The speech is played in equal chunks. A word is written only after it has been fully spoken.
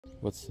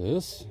What's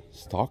this?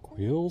 Stock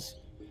wheels?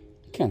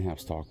 You can't have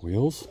stock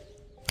wheels.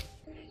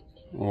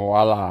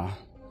 Voila!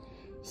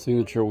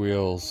 Signature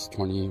wheels,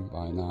 20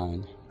 by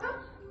 9.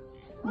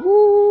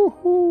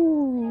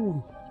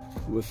 Woohoo!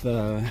 With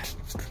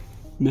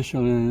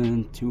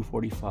Michelin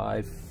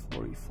 245,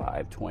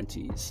 45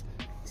 20s.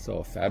 So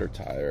a fatter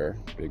tire,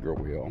 bigger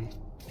wheel.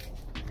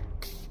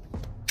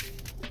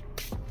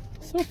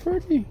 So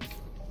pretty.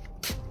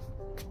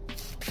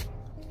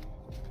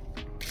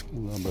 A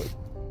little bit,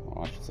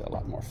 well, I should say a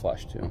lot more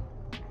flesh too.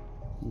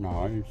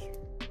 Nice.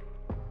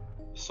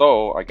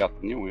 So I got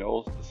the new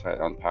wheels, decided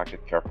to unpack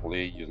it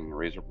carefully using a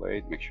razor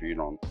blade. Make sure you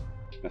don't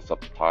mess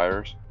up the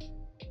tires.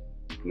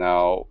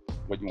 Now,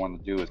 what you want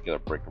to do is get a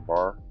breaker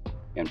bar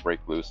and break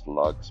loose the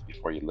lugs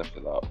before you lift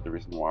it up. The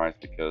reason why is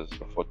because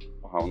the foot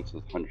pounds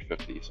is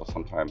 150, so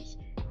sometimes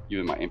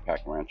even my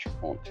impact wrench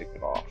won't take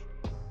it off.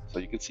 So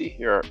you can see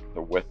here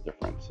the width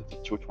difference. It's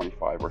a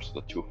 225 versus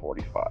a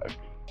 245.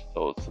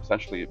 So it's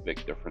essentially a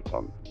big difference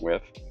on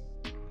width.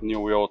 The new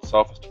wheel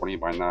itself is 20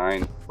 by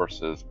 9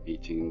 versus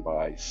 18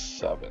 by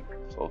 7.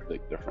 So a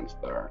big difference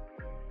there.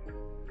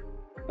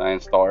 When I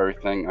install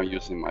everything, I'm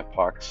using my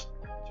pucks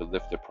to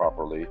lift it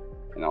properly.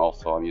 And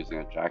also I'm using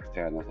a jack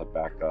stand as a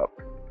backup,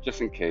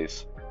 just in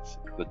case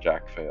the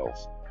jack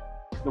fails.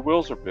 The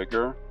wheels are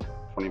bigger,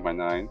 20 by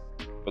 9,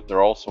 but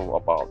they're also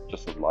about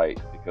just as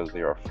light because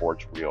they are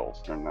forged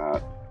wheels. They're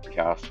not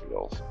cast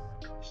wheels.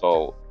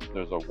 So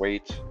there's a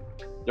weight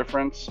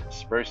difference,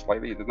 very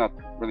slightly. They're not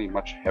really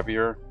much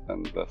heavier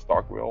than the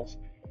stock wheels.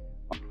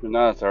 They're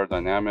not as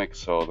aerodynamic,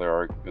 so they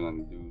are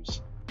going to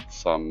lose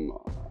some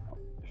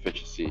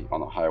efficiency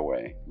on the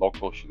highway.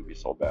 Local shouldn't be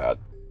so bad.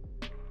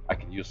 I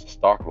can use the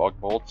stock lug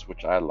bolts,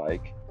 which I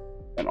like,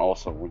 and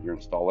also when you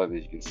install it,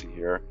 as you can see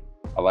here,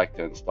 I like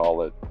to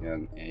install it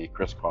in a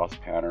crisscross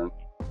pattern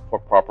for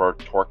proper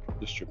torque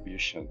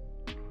distribution.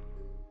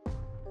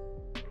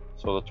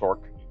 So the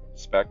torque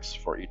specs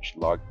for each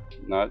lug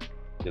nut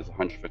is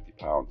 150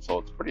 pounds, so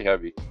it's pretty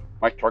heavy.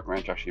 My torque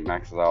wrench actually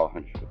maxes out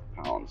 150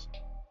 pounds,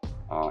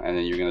 and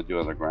then you're going to do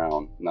it on the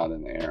ground, not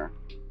in the air.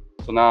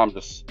 So now I'm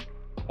just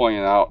pulling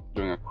it out,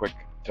 doing a quick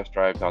test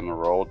drive down the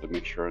road to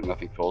make sure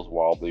nothing feels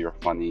wobbly or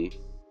funny.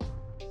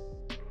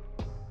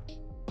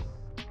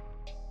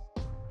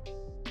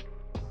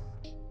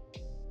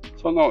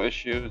 So no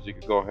issues. You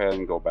could go ahead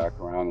and go back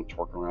around and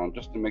torque around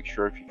just to make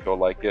sure if you feel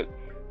like it.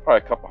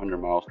 Probably a couple hundred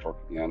miles torque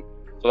again.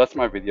 So that's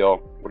my video.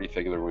 What do you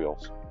think of the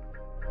wheels?